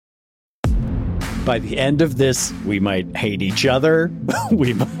By the end of this, we might hate each other.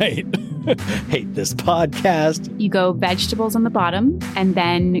 We might hate this podcast. You go vegetables on the bottom and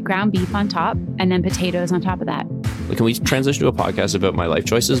then ground beef on top and then potatoes on top of that. Can we transition to a podcast about my life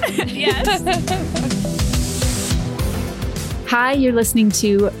choices? Yes. Hi, you're listening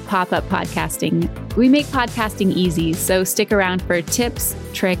to Pop-Up Podcasting. We make podcasting easy, so stick around for tips,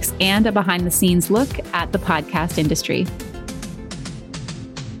 tricks, and a behind-the-scenes look at the podcast industry.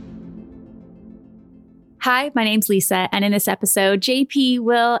 Hi, my name's Lisa, and in this episode, JP,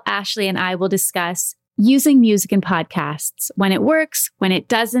 Will, Ashley, and I will discuss using music in podcasts, when it works, when it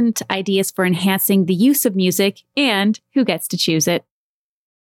doesn't, ideas for enhancing the use of music, and who gets to choose it.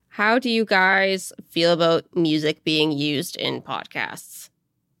 How do you guys feel about music being used in podcasts?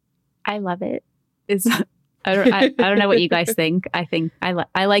 I love it. I don't know what you guys think. I think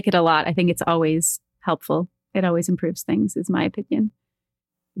I like it a lot. I think it's always helpful. It always improves things, is my opinion.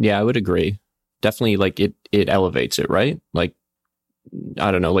 Yeah, I would agree. Definitely, like it elevates it, right? Like,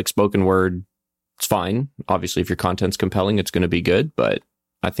 I don't know, like spoken word, it's fine. Obviously, if your content's compelling, it's going to be good. But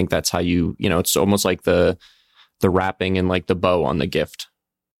I think that's how it's almost like the wrapping and like the bow on the gift.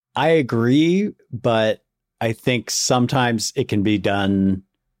 I agree, but I think sometimes it can be done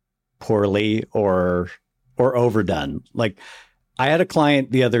poorly or overdone. Like, I had a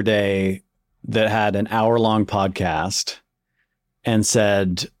client the other day that had an hour-long podcast and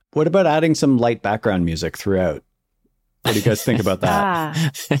said, what about adding some light background music throughout? What do you guys think about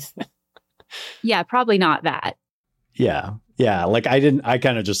that? Yeah, probably not that. Yeah. Like I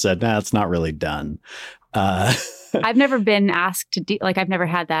kind of just said, nah, it's not really done. I've never been asked to do, like, I've never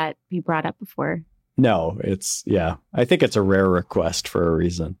had that be brought up before. No, I think it's a rare request for a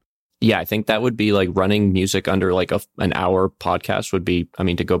reason. Yeah, I think that would be like running music under like an hour podcast would be, I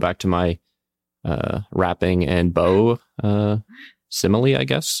mean, to go back to my wrapping and bow simile, I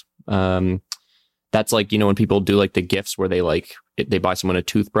guess. That's like, when people do like the gifts where they buy someone a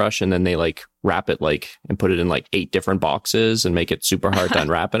toothbrush and then they like wrap it and put it in like 8 different boxes and make it super hard to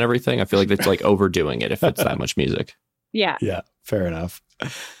unwrap and everything. I feel like it's like overdoing it if it's that much music. Yeah. Yeah, fair enough.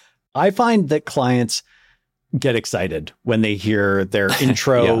 I find that clients get excited when they hear their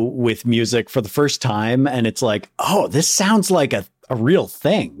intro with music for the first time. And it's like, oh, this sounds like a real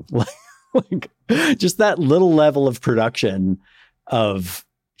thing. Like just that little level of production of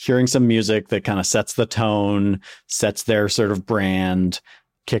hearing some music that kind of sets the tone, sets their sort of brand,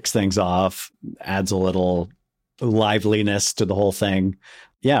 kicks things off, adds a little liveliness to the whole thing.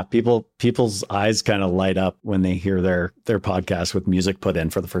 Yeah, people's eyes kind of light up when they hear their podcast with music put in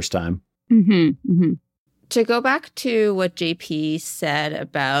for the first time. Mm-hmm, mm-hmm. To go back to what JP said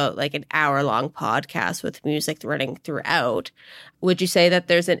about like an hour-long podcast with music running throughout, would you say that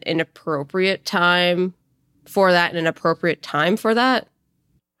there's an inappropriate time for that and an appropriate time for that?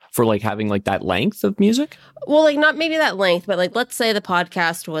 For like having like that length of music? Well, like not maybe that length, but like let's say the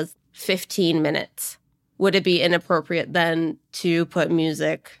podcast was 15 minutes. Would it be inappropriate then to put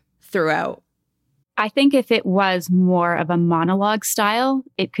music throughout? I think if it was more of a monologue style,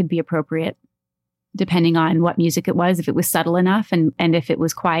 it could be appropriate, depending on what music it was, if it was subtle enough and if it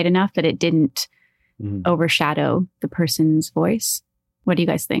was quiet enough that it didn't overshadow the person's voice. What do you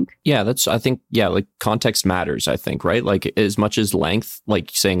guys think? Yeah, like context matters, I think, right? Like as much as length, like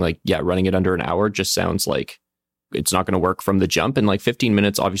saying like, running it under an hour just sounds like it's not going to work from the jump. And like 15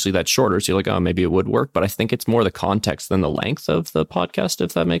 minutes, obviously that's shorter. So you're like, oh, maybe it would work. But I think it's more the context than the length of the podcast,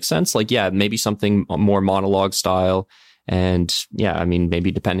 if that makes sense. Like, maybe something more monologue style. And I mean,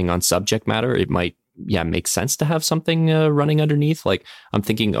 maybe depending on subject matter, it might, make sense to have something running underneath. Like I'm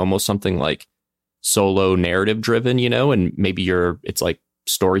thinking almost something like solo narrative driven, and maybe it's like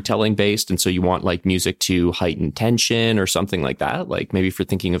storytelling based. And so you want like music to heighten tension or something like that. Like maybe if you're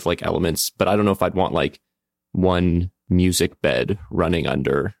thinking of like elements, but I don't know if I'd want like one music bed running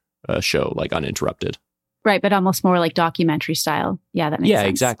under a show, like uninterrupted. Right. But almost more like documentary style. Yeah, that makes sense. Yeah,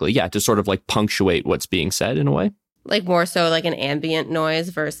 exactly. Yeah. To sort of like punctuate what's being said in a way. Like more so like an ambient noise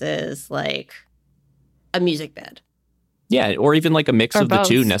versus like a music bed. Yeah, or even like a mix of both.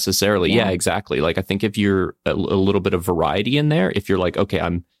 The two necessarily. Yeah, exactly. Like I think if you're a little bit of variety in there, if you're like, okay,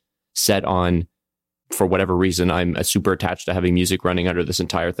 I'm set on, for whatever reason, I'm super attached to having music running under this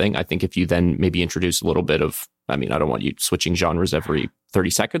entire thing. I think if you then maybe introduce a little bit of, I mean, I don't want you switching genres every 30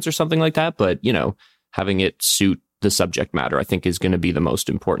 seconds or something like that, but having it suit the subject matter, I think is going to be the most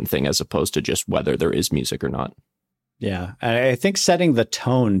important thing as opposed to just whether there is music or not. Yeah. I think setting the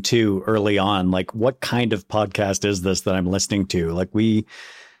tone too early on, like what kind of podcast is this that I'm listening to? Like we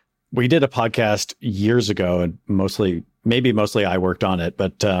did a podcast years ago and mostly I worked on it,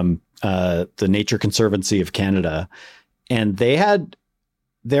 but the Nature Conservancy of Canada, and they had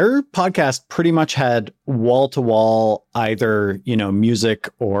their podcast pretty much had wall to wall, either, music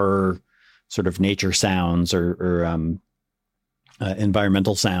or sort of nature sounds or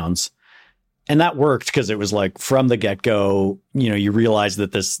environmental sounds. And that worked because it was like from the get-go, you realize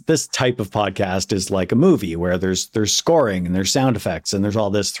that this type of podcast is like a movie where there's scoring and there's sound effects and there's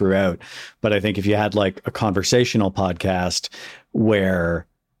all this throughout. But I think if you had like a conversational podcast where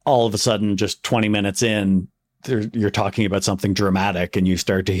all of a sudden just 20 minutes in, you're talking about something dramatic and you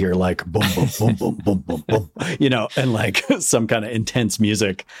start to hear like boom, boom, boom, boom, boom, boom, boom, and like some kind of intense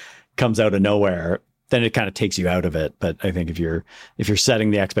music comes out of nowhere, then it kind of takes you out of it. But I think if you're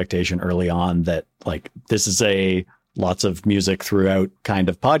setting the expectation early on that like this is a lots of music throughout kind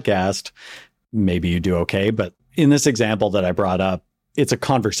of podcast, maybe you do okay. But in this example that I brought up, it's a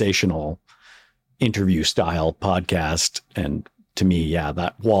conversational interview style podcast. And to me, yeah,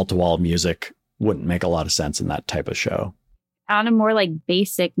 that wall to wall music wouldn't make a lot of sense in that type of show. On a more like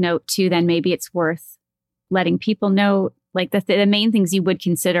basic note too, then maybe it's worth letting people know like the main things you would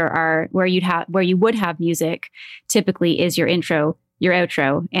consider are where you would have music typically is your intro, your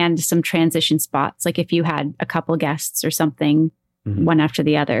outro, and some transition spots. Like if you had a couple guests or something, one after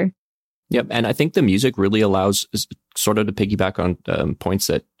the other. Yep. And I think the music really allows sort of to piggyback on points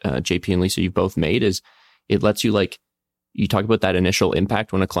that JP and Lisa, you've both made, is it lets you like, you talk about that initial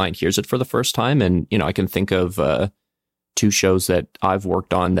impact when a client hears it for the first time. And, I can think of two shows that I've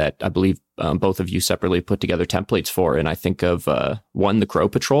worked on that I believe both of you separately put together templates for. And I think of one, The Crow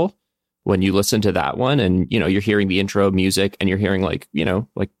Patrol. When you listen to that one and, you're hearing the intro music and you're hearing like,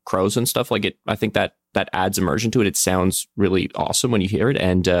 like crows and stuff like it, I think that adds immersion to it. It sounds really awesome when you hear it.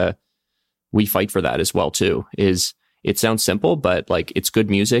 And we fight for that as well too, is it sounds simple, but like it's good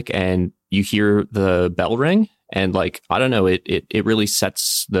music and you hear the bell ring. And like, I don't know, it really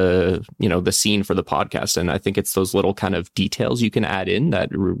sets the, the scene for the podcast. And I think it's those little kind of details you can add in that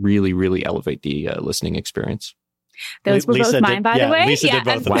really, really elevate the listening experience. Those were both mine, by the way. Lisa did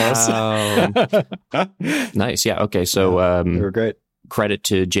both of those. Nice. Yeah. Okay. So they were great. Credit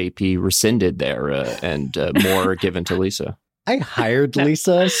to JP rescinded there and more given to Lisa. I hired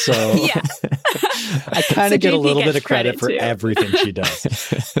Lisa, so yeah. I kind of get a little bit of credit for everything she does.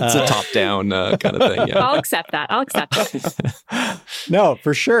 It's a top-down kind of thing. Yeah. I'll accept that. No,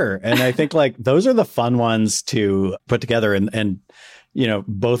 for sure. And I think like those are the fun ones to put together, and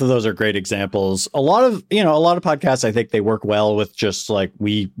both of those are great examples. A lot of podcasts, I think they work well with just like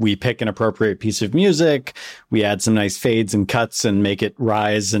we pick an appropriate piece of music, we add some nice fades and cuts and make it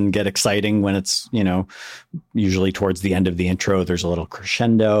rise and get exciting when it's, usually towards the end of the intro, there's a little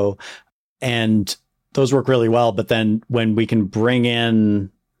crescendo, and those work really well. But then when we can bring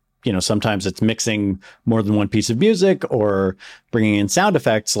in, sometimes it's mixing more than one piece of music or bringing in sound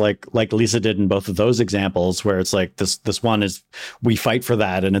effects like Lisa did in both of those examples, where it's like this one is, we fight for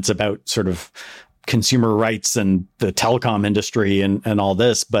that. And it's about sort of consumer rights and the telecom industry and all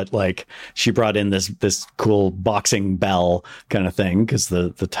this. But like she brought in this cool boxing bell kind of thing because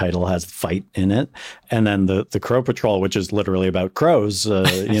the title has fight in it. And then the Crow Patrol, which is literally about crows,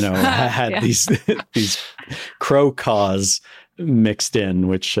 had these crow caws mixed in,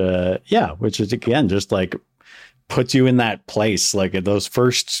 which is again just like puts you in that place. Like those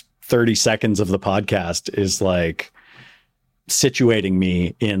first 30 seconds of the podcast is like situating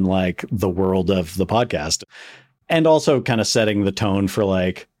me in like the world of the podcast, and also kind of setting the tone for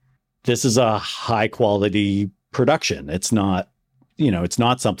like, this is a high quality production. It's not, it's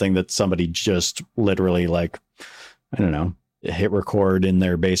not something that somebody just literally like, I don't know, hit record in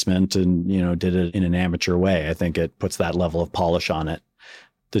their basement and, did it in an amateur way. I think it puts that level of polish on it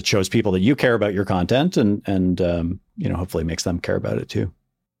that shows people that you care about your content and hopefully makes them care about it too.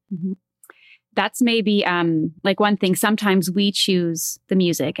 Mm-hmm. That's maybe like one thing. Sometimes we choose the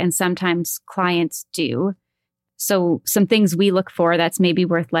music and sometimes clients do. So some things we look for that's maybe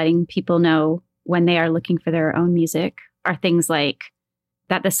worth letting people know when they are looking for their own music are things like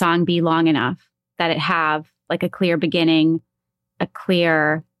that the song be long enough, that it have like a clear beginning, a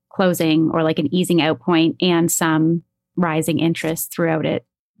clear closing, or like an easing out point and some rising interest throughout it.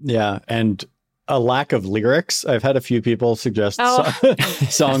 Yeah. And a lack of lyrics. I've had a few people suggest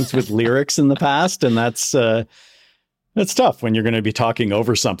songs with lyrics in the past, and that's tough when you're going to be talking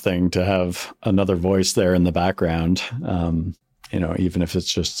over something to have another voice there in the background. Even if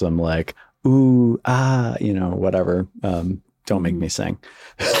it's just some like, ooh, ah, whatever. Don't make me sing.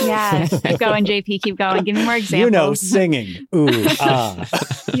 Yeah. Keep going, JP. Keep going. Give me more examples. Singing. Ooh, ah.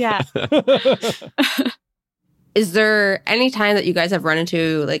 Yeah. Is there any time that you guys have run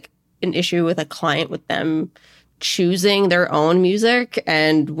into like an issue with a client with them choosing their own music?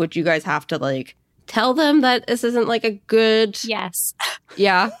 And would you guys have to like tell them that this isn't like a good... Yes.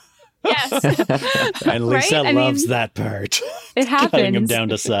 Yeah. Yes. And Lisa Right? loves that part. It happens. Cutting them down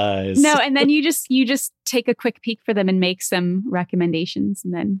to size. No, and then you just take a quick peek for them and make some recommendations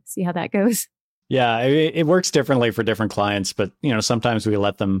and then see how that goes. Yeah, it works differently for different clients, but sometimes we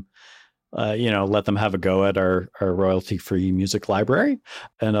let them have a go at our royalty-free music library,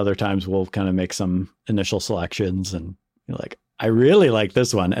 and other times we'll kind of make some initial selections and like, I really like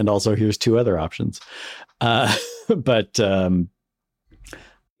this one, and also here's 2 other options. But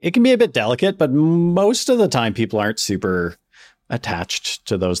it can be a bit delicate, but most of the time people aren't super attached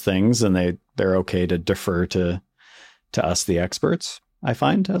to those things, and they're okay to defer to us, the experts, I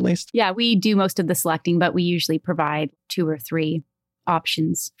find, at least. Yeah, we do most of the selecting, but we usually provide 2 or 3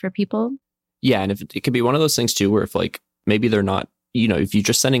 options for people. Yeah, and if it could be one of those things too, where if like maybe they're not, if you're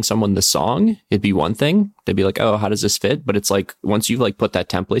just sending someone the song, it'd be one thing. They'd be like, oh, how does this fit? But it's like, once you've like put that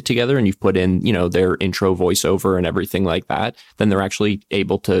template together and you've put in, their intro voiceover and everything like that, then they're actually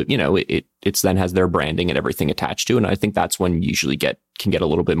able to, it's then has their branding and everything attached to. And I think that's when you usually can get a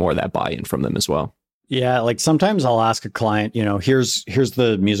little bit more of that buy-in from them as well. Yeah, like sometimes I'll ask a client, here's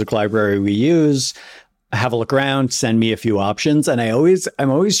the music library we use. Have a look around, send me a few options. And I'm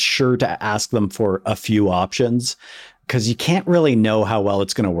always sure to ask them for a few options, because you can't really know how well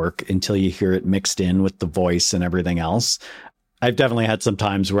it's going to work until you hear it mixed in with the voice and everything else. I've definitely had some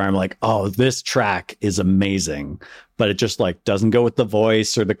times where I'm like, oh, this track is amazing, but it just like doesn't go with the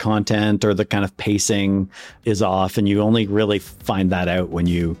voice, or the content, or the kind of pacing is off. And you only really find that out when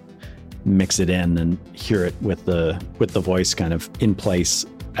you mix it in and hear it with the voice kind of in place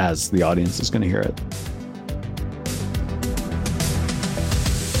as the audience is going to hear it.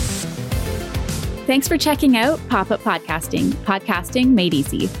 Thanks for checking out Pop-Up Podcasting, podcasting made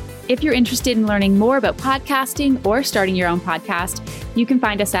easy. If you're interested in learning more about podcasting or starting your own podcast, you can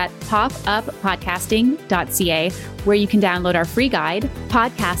find us at popuppodcasting.ca, where you can download our free guide,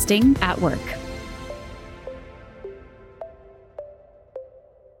 Podcasting at Work.